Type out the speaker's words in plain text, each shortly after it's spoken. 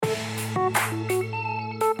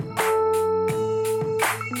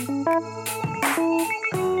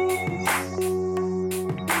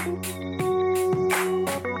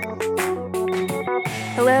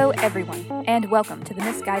everyone, and welcome to the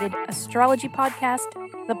Misguided Astrology Podcast,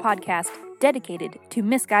 the podcast dedicated to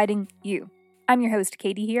misguiding you. I'm your host,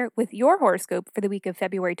 Katie, here with your horoscope for the week of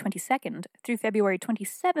February 22nd through February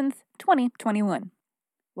 27th, 2021.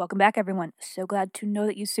 Welcome back, everyone. So glad to know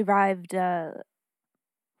that you survived,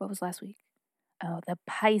 what was last week? Oh, the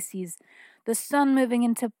Pisces. The sun moving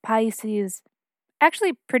into Pisces.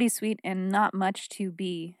 Actually pretty sweet and not much to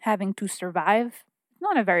be having to survive.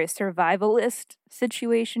 Not a very survivalist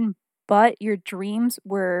situation, but your dreams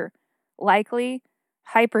were likely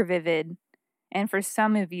hyper vivid. And for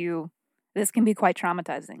some of you, this can be quite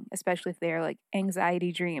traumatizing, especially if they are like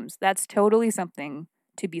anxiety dreams. That's totally something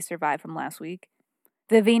to be survived from last week.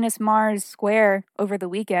 The Venus-Mars square over the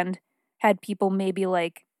weekend had people maybe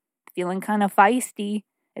like feeling kind of feisty.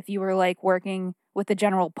 If you were like working with the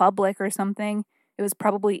general public or something, it was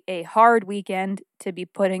probably a hard weekend to be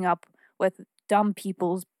putting up with dumb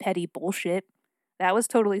people's petty bullshit. That was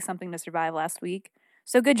totally something to survive last week.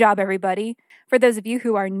 So good job, everybody. For those of you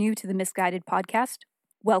who are new to the Misguided podcast,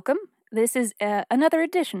 welcome. This is another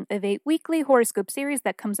edition of a weekly horoscope series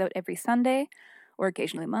that comes out every Sunday or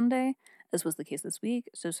occasionally Monday. This was the case this week,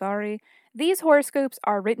 so sorry. These horoscopes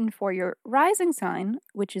are written for your rising sign,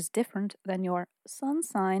 which is different than your sun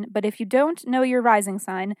sign. But if you don't know your rising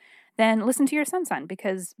sign, then listen to your sun sign,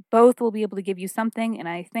 because both will be able to give you something, and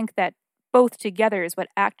I think that both together is what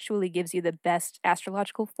actually gives you the best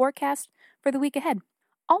astrological forecast for the week ahead.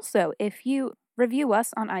 Also, if you review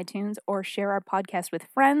us on iTunes or share our podcast with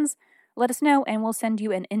friends, let us know and we'll send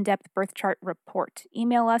you an in-depth birth chart report.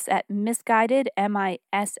 Email us at misguided,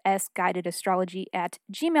 guidedastrology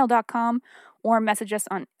 @gmail.com, or message us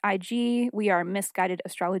on IG. We are Misguided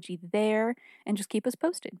Astrology there, and just keep us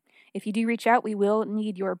posted. If you do reach out, we will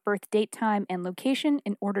need your birth date, time, and location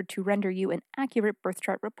in order to render you an accurate birth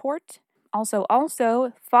chart report. Also,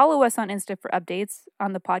 follow us on Insta for updates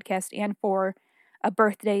on the podcast and for a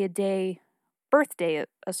birthday a day birthday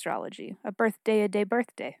astrology.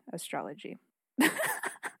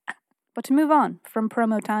 But to move on from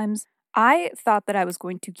promo times, I thought that I was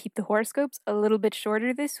going to keep the horoscopes a little bit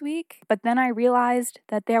shorter this week, but then I realized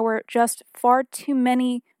that there were just far too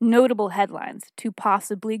many notable headlines to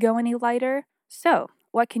possibly go any lighter. So,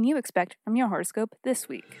 what can you expect from your horoscope this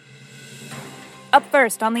week? Up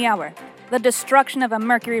first on the hour, the destruction of a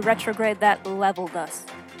Mercury retrograde that leveled us.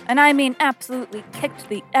 And I mean absolutely kicked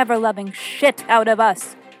the ever-loving shit out of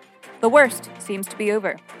us. The worst seems to be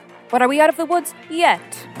over. But are we out of the woods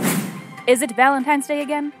yet? Is it Valentine's Day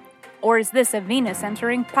again? Or is this a Venus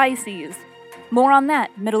entering Pisces? More on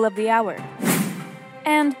that middle of the hour.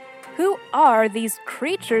 And who are these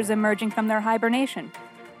creatures emerging from their hibernation?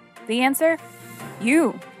 The answer?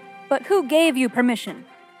 You. But who gave you permission?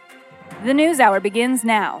 The news hour begins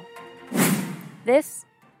now. This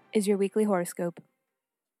is your weekly horoscope.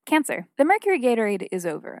 Cancer. The Mercury Gatorade is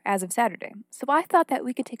over as of Saturday, so I thought that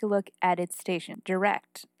we could take a look at its station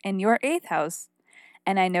direct in your 8th house.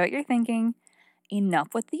 And I know what you're thinking.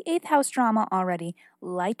 Enough with the 8th house drama already.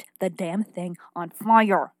 Light the damn thing on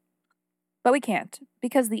fire. But we can't,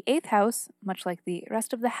 because the 8th house, much like the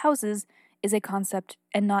rest of the houses, is a concept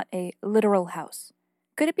and not a literal house.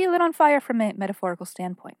 Could it be lit on fire from a metaphorical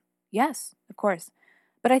standpoint? Yes, of course.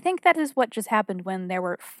 But I think that is what just happened when there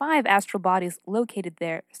were 5 astral bodies located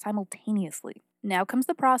there simultaneously. Now comes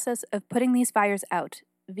the process of putting these fires out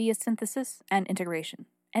via synthesis and integration,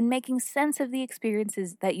 and making sense of the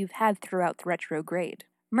experiences that you've had throughout the retrograde.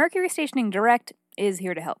 Mercury stationing direct is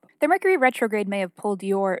here to help. The Mercury retrograde may have pulled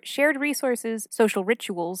your shared resources, social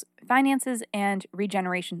rituals, finances, and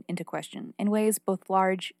regeneration into question in ways both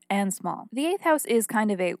large and small. The 8th house is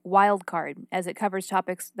kind of a wild card, as it covers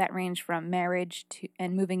topics that range from marriage to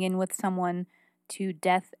and moving in with someone to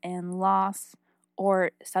death and loss,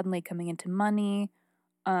 or suddenly coming into money,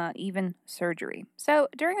 even surgery. So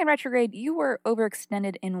during the retrograde, you were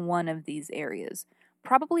overextended in one of these areas.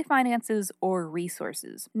 Probably finances or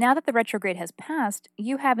resources. Now that the retrograde has passed,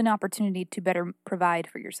 you have an opportunity to better provide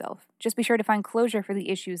for yourself. Just be sure to find closure for the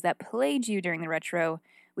issues that plagued you during the retro.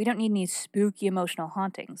 We don't need any spooky emotional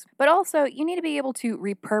hauntings. But also, you need to be able to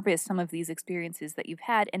repurpose some of these experiences that you've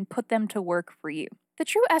had and put them to work for you. The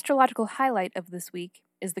true astrological highlight of this week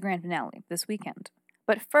is the grand finale, this weekend.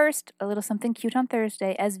 But first, a little something cute on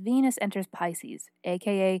Thursday as Venus enters Pisces,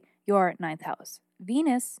 aka your 9th house.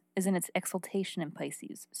 Venus is in its exaltation in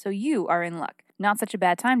Pisces, so you are in luck. Not such a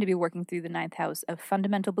bad time to be working through the 9th house of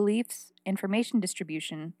fundamental beliefs, information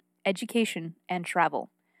distribution, education, and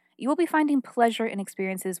travel. You will be finding pleasure in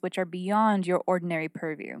experiences which are beyond your ordinary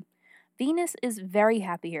purview. Venus is very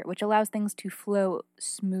happy here, which allows things to flow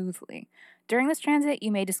smoothly. During this transit,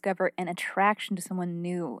 you may discover an attraction to someone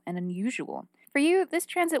new and unusual. For you, this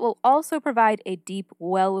transit will also provide a deep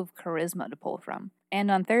well of charisma to pull from. And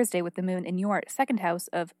on Thursday, with the moon in your second house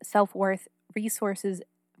of self-worth, resources,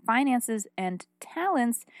 finances, and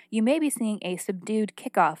talents, you may be seeing a subdued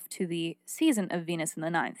kickoff to the season of Venus in the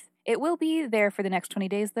ninth. It will be there for the next 20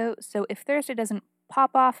 days, though, so if Thursday doesn't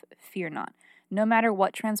pop off, fear not. No matter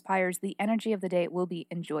what transpires, the energy of the day will be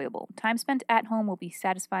enjoyable. Time spent at home will be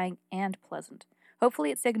satisfying and pleasant.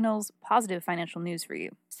 Hopefully it signals positive financial news for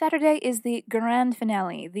you. Saturday is the grand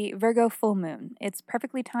finale, the Virgo full moon. It's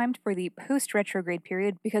perfectly timed for the post-retrograde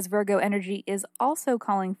period because Virgo energy is also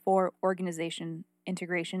calling for organization,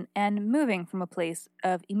 integration, and moving from a place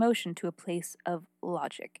of emotion to a place of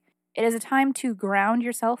logic. It is a time to ground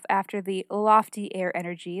yourself after the lofty air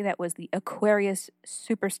energy that was the Aquarius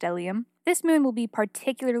superstellium. This moon will be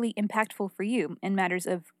particularly impactful for you in matters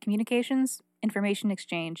of communications, information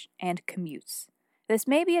exchange, and commutes. This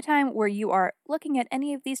may be a time where you are looking at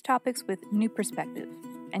any of these topics with new perspective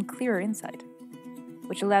and clearer insight,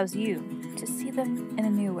 which allows you to see them in a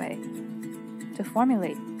new way, to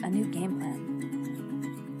formulate a new game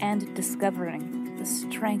plan, and discovering the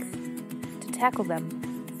strength to tackle them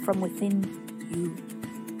from within you.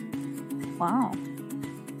 Wow.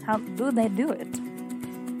 How do they do it?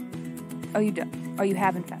 Oh, you do. Oh, you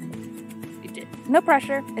haven't found it. You did. No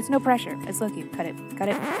pressure. It's no pressure. It's look you. Cut it. Cut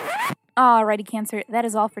it. Alrighty, Cancer. That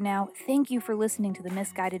is all for now. Thank you for listening to the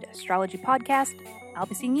Misguided Astrology Podcast. I'll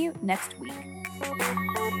be seeing you next week.